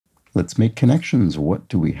Let's make connections. What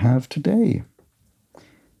do we have today?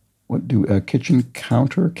 What do a kitchen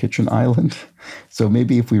counter, kitchen island? So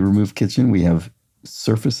maybe if we remove kitchen, we have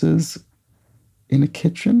surfaces in a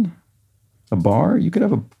kitchen. A bar. You could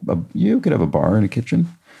have a bar in a kitchen,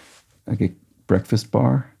 like a breakfast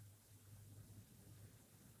bar.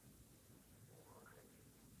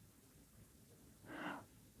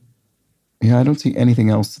 Yeah, I don't see anything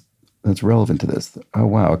else that's relevant to this. Oh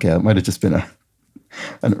wow, okay, that might have just been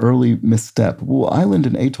an early misstep. Well, island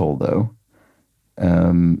and atoll though,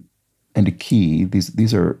 and a key.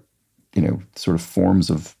 These are, sort of forms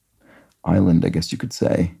of island, I guess you could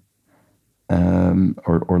say,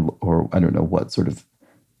 or I don't know what sort of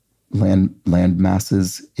land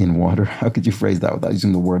masses in water. How could you phrase that without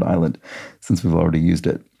using the word island, since we've already used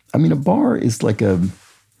it? I mean, a bar is like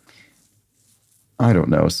I don't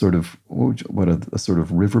know, sort of a sort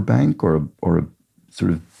of riverbank or a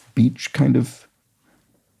sort of beach kind of.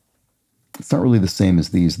 It's not really the same as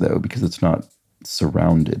these though, because it's not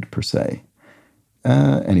surrounded per se.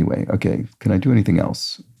 Anyway, okay. Can I do anything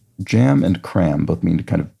else? Jam and cram both mean to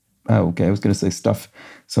kind of. Oh, okay. I was going to say stuff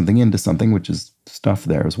something into something, which is stuff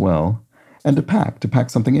there as well. And to pack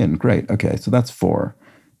something in. Great. Okay, so that's 4.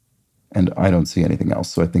 And I don't see anything else,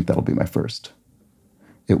 so I think that'll be my first.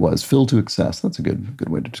 It was fill to excess. That's a good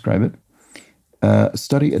way to describe it.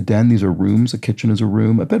 Study, a den. These are rooms. A kitchen is a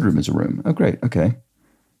room. A bedroom is a room. Oh, great. Okay.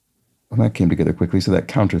 Well, that came together quickly. So that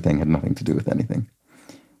counter thing had nothing to do with anything.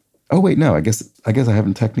 Oh wait, no. I guess I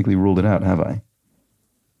haven't technically ruled it out, have I?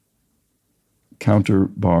 Counter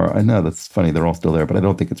bar. I know that's funny. They're all still there, but I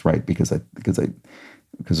don't think it's right because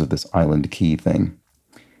of this island key thing.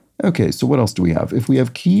 Okay, so what else do we have? If we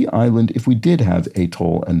have key, island, if we did have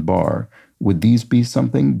atoll and bar, would these be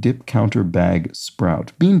something? Dip, counter, bag,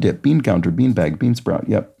 sprout. Bean dip, bean counter, bean bag, bean sprout.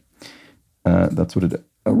 Yep. That's what it is.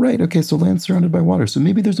 Oh, right. Okay, so land surrounded by water. So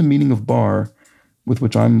maybe there's a meaning of bar with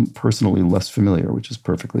which I'm personally less familiar, which is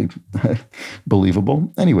perfectly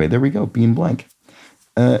believable. Anyway, there we go. Bean blank.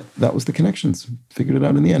 That was the connections. Figured it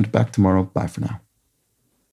out in the end. Back tomorrow. Bye for now.